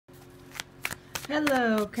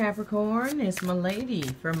Hello Capricorn, it's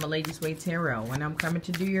Maladys from Maladys Way Tarot, and I'm coming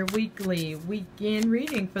to do your weekly weekend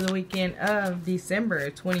reading for the weekend of December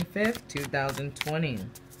 25th, 2020.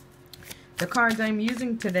 The cards I'm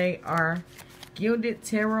using today are Gilded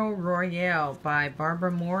Tarot Royale by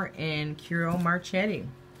Barbara Moore and Curo Marchetti.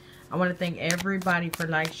 I want to thank everybody for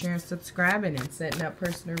like, sharing, subscribing, and setting up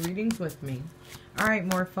personal readings with me. Alright,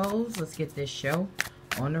 Morphos, let's get this show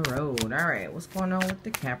on the road. Alright, what's going on with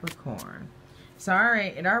the Capricorn? So,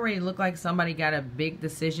 alright, it already looked like somebody got a big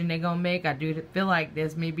decision they're going to make. I do feel like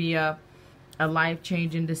there's maybe a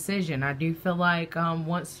life-changing decision. I do feel like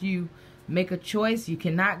once you make a choice, you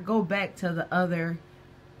cannot go back to the other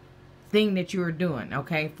thing that you were doing,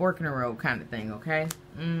 okay? Fork in the road kind of thing, okay?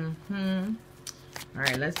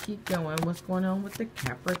 Alright, let's keep going. What's going on with the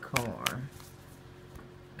Capricorn?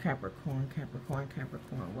 Capricorn.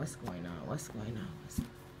 What's going on? What's going on?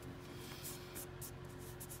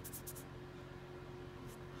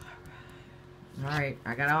 Alright,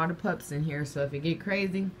 I got all the pups in here, so if it get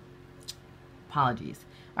crazy, apologies.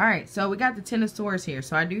 Alright, so we got the Ten of Swords here.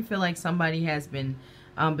 So I do feel like somebody has been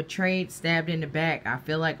betrayed, stabbed in the back. I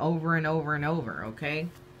feel like over and over and over, okay?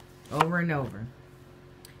 Over and over.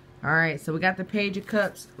 Alright, so we got the Page of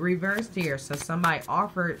Cups reversed here. So somebody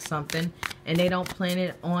offered something and they don't plan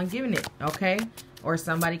it on giving it, okay? Or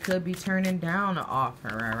somebody could be turning down an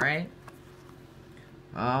offer, alright?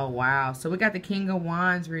 Oh, wow. So we got the King of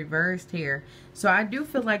Wands reversed here. So I do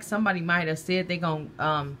feel like somebody might have said they're going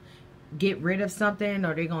to get rid of something,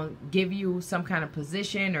 or they're going to give you some kind of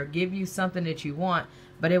position or give you something that you want,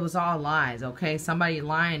 but it was all lies, okay? Somebody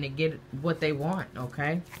lying to get what they want,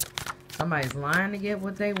 okay? Somebody's lying to get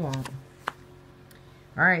what they want.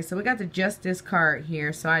 Alright, so we got the Justice card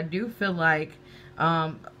here. So I do feel like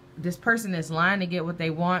this person is lying to get what they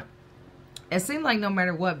want. It seems like no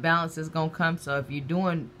matter what, balance is going to come. So if you're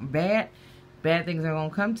doing bad, bad things are going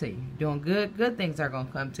to come to you. Doing good, good things are going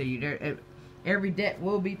to come to you. Every debt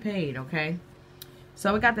will be paid, okay?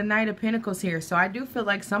 So we got the Knight of Pentacles here. So I do feel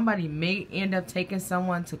like somebody may end up taking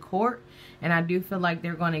someone to court. And I do feel like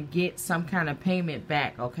they're going to get some kind of payment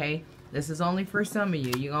back, okay? This is only for some of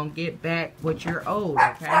you. You're going to get back what you're owed,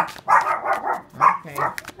 okay? Okay.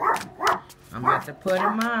 I'm about to put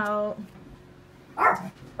them out.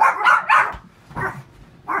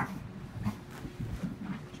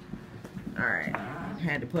 Alright,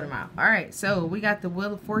 had to put them out. Alright, so we got the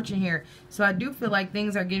Wheel of Fortune here. So I do feel like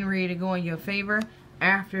things are getting ready to go in your favor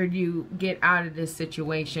after you get out of this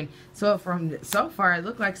situation. So so far, it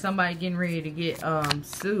looked like somebody getting ready to get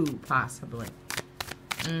sued, possibly.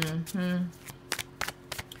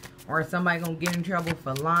 Or somebody gonna get in trouble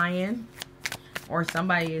for lying. Or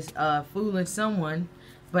somebody is fooling someone.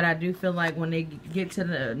 But I do feel like when they get to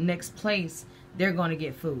the next place, they're gonna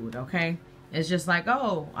get fooled, okay? It's just like,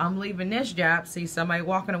 oh, I'm leaving this job. See somebody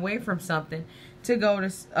walking away from something to go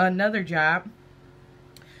to another job.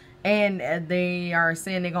 And they are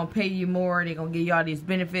saying they're going to pay you more. They're going to give you all these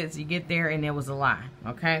benefits. You get there and it was a lie.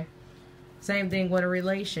 Okay? Same thing with a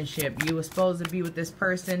relationship. You were supposed to be with this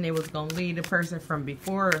person. They was going to leave the person from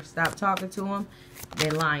before or stop talking to them.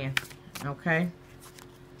 They're lying. Okay?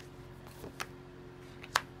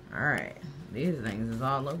 Alright. These things is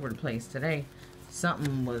all over the place today.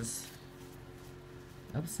 Something was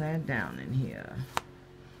upside down in here.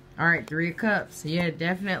 Alright, Three of Cups. Yeah,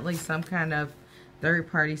 definitely some kind of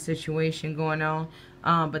third-party situation going on.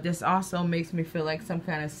 But this also makes me feel like some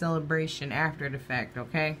kind of celebration after the fact,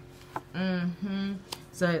 okay?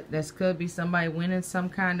 So this could be somebody winning some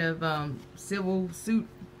kind of civil suit,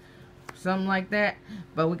 something like that.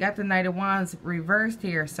 But we got the Knight of Wands reversed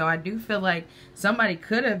here. So I do feel like somebody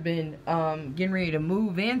could have been getting ready to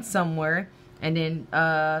move in somewhere. And then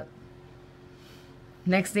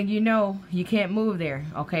next thing you know, you can't move there.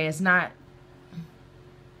 Okay, it's not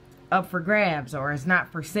up for grabs, or it's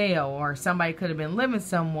not for sale, or somebody could have been living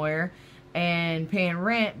somewhere and paying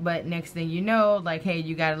rent, but next thing you know, like, hey,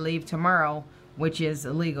 you got to leave tomorrow, which is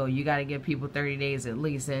illegal. You got to give people 30 days at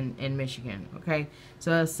least in Michigan, okay? So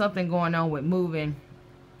there's something going on with moving,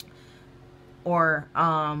 or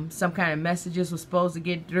some kind of messages was supposed to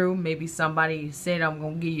get through. Maybe somebody said, I'm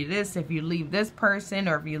going to give you this if you leave this person,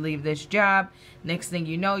 or if you leave this job. Next thing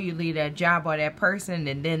you know, you leave that job or that person,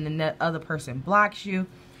 and then the other person blocks you.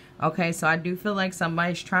 Okay, so I do feel like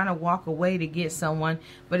somebody's trying to walk away to get someone.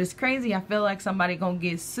 But it's crazy. I feel like somebody going to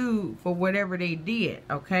get sued for whatever they did,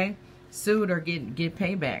 okay? Sued or get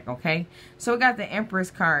payback, okay? So we got the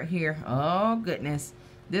Empress card here. Oh, goodness.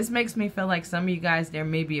 This makes me feel like some of you guys, there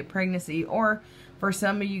may be a pregnancy, or for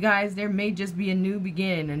some of you guys, there may just be a new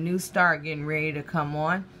beginning, a new start getting ready to come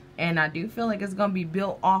on. And I do feel like it's going to be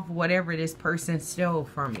built off whatever this person stole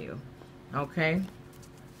from you. Okay.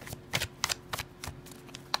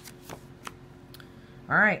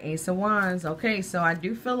 All right, Ace of Wands. Okay, so I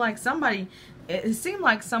do feel like somebody, it seemed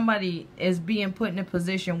like somebody is being put in a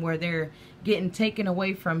position where they're getting taken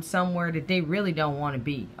away from somewhere that they really don't want to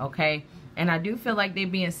be, okay? And I do feel like they're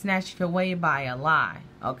being snatched away by a lie,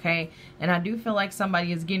 okay? And I do feel like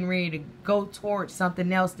somebody is getting ready to go towards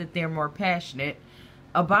something else that they're more passionate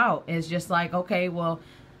about. It's just like, okay, well,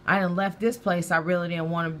 I done left this place. I really didn't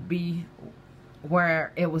want to be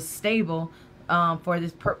where it was stable for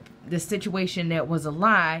this situation that was a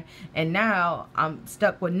lie, and now I'm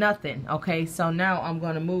stuck with nothing, okay? So now I'm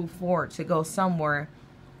going to move forward to go somewhere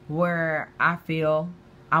where I feel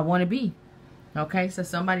I want to be, okay? So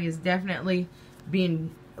somebody is definitely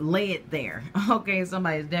being led there, okay?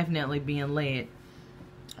 Somebody is definitely being led.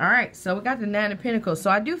 All right, so we got the Nine of Pentacles. So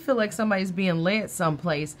I do feel like somebody's being led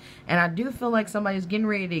someplace, and I do feel like somebody's getting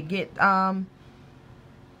ready to get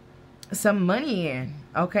some money in,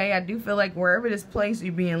 okay? I do feel like wherever this place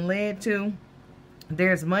you're being led to,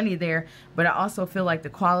 there's money there, but I also feel like the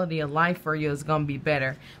quality of life for you is going to be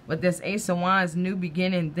better. With this Ace of Wands, new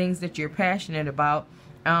beginning, things that you're passionate about,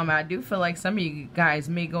 I do feel like some of you guys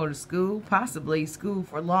may go to school, possibly school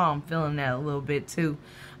for law. I'm feeling that a little bit too.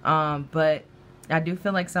 But I do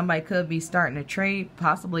feel like somebody could be starting a trade,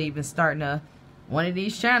 possibly even starting one of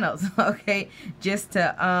these channels, okay? Just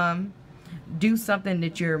to do something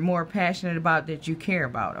that you're more passionate about, that you care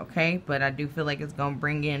about, okay? But I do feel like it's going to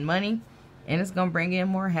bring in money, and it's going to bring in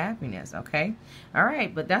more happiness, okay? All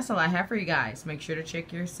right, but that's all I have for you guys. Make sure to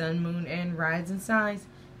check your sun, moon, and rising signs.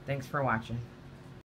 Thanks for watching.